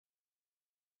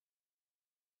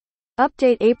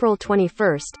Update April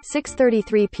 21st,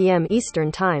 6:33 p.m.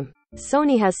 Eastern Time.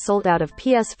 Sony has sold out of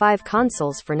PS5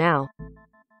 consoles for now.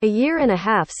 A year and a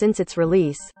half since its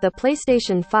release, the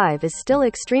PlayStation 5 is still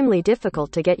extremely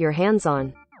difficult to get your hands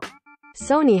on.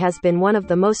 Sony has been one of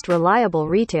the most reliable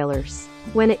retailers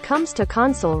when it comes to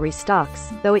console restocks,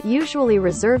 though it usually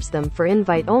reserves them for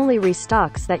invite-only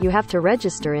restocks that you have to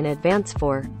register in advance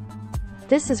for.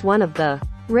 This is one of the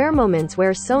rare moments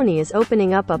where Sony is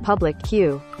opening up a public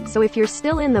queue, so if you're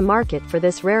still in the market for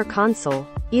this rare console,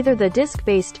 either the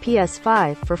disc-based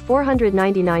PS5 for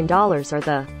 $499 or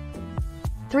the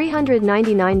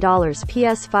 $399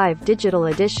 PS5 Digital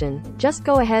Edition, just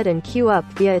go ahead and queue up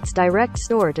via its direct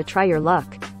store to try your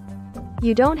luck.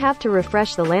 You don't have to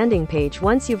refresh the landing page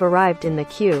once you've arrived in the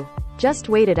queue, just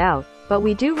wait it out, but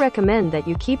we do recommend that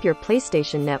you keep your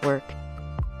PlayStation Network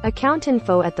account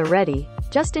info at the ready,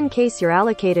 just in case you're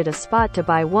allocated a spot to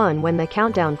buy one when the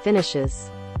countdown finishes.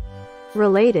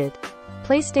 Related.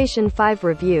 PlayStation 5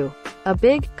 Review. A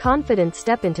big, confident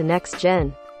step into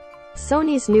next-gen.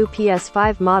 Sony's new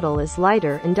PS5 model is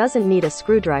lighter and doesn't need a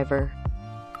screwdriver.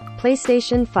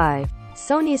 PlayStation 5.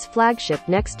 Sony's flagship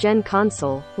next-gen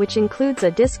console, which includes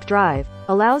a disc drive,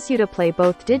 allows you to play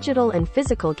both digital and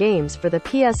physical games for the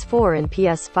PS4 and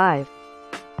PS5.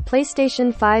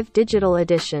 PlayStation 5 Digital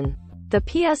Edition. The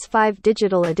PS5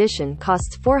 Digital Edition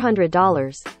costs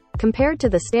 $400. Compared to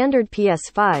the standard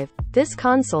PS5, this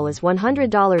console is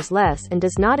 $100 less and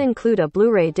does not include a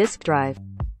Blu-ray disc drive.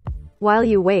 While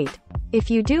you wait, if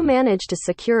you do manage to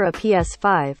secure a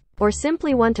PS5, or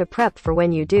simply want to prep for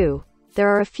when you do,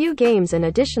 there are a few games and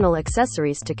additional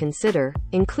accessories to consider,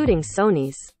 including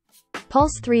Sony's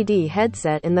Pulse 3D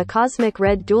headset and the Cosmic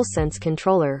Red DualSense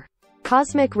controller.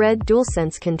 Cosmic Red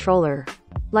DualSense controller.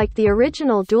 Like the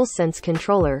original DualSense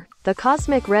controller, the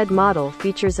Cosmic Red model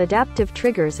features adaptive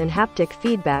triggers and haptic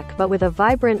feedback but with a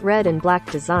vibrant red and black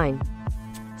design.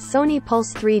 Sony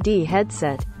Pulse 3D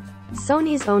headset.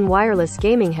 Sony's own wireless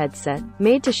gaming headset,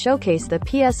 made to showcase the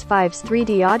PS5's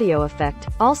 3D audio effect,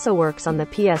 also works on the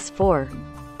PS4.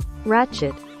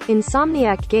 Ratchet.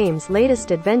 Insomniac Games'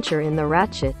 latest adventure in the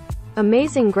Ratchet.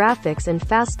 Amazing graphics and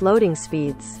fast loading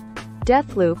speeds.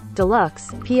 Deathloop Deluxe,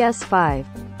 PS5.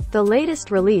 The latest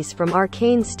release from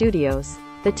Arcane Studios,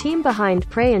 the team behind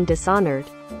Prey and Dishonored,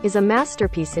 is a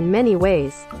masterpiece in many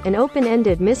ways, an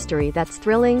open-ended mystery that's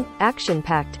thrilling,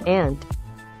 action-packed, and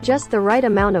just the right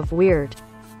amount of weird.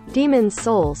 Demon's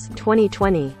Souls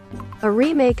 2020. A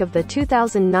remake of the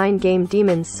 2009 game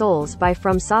Demon's Souls by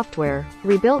From Software,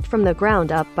 rebuilt from the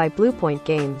ground up by Bluepoint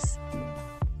Games.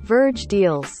 Verge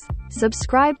deals.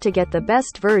 Subscribe to get the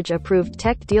best Verge-approved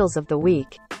tech deals of the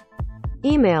week.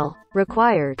 Email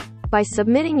required. By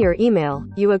submitting your email,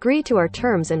 you agree to our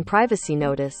terms and privacy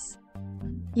notice.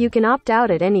 You can opt out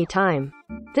at any time.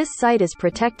 This site is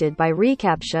protected by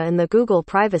reCAPTCHA and the Google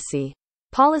privacy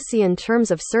policy and terms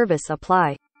of service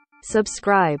apply.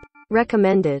 Subscribe.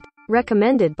 Recommended.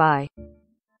 Recommended by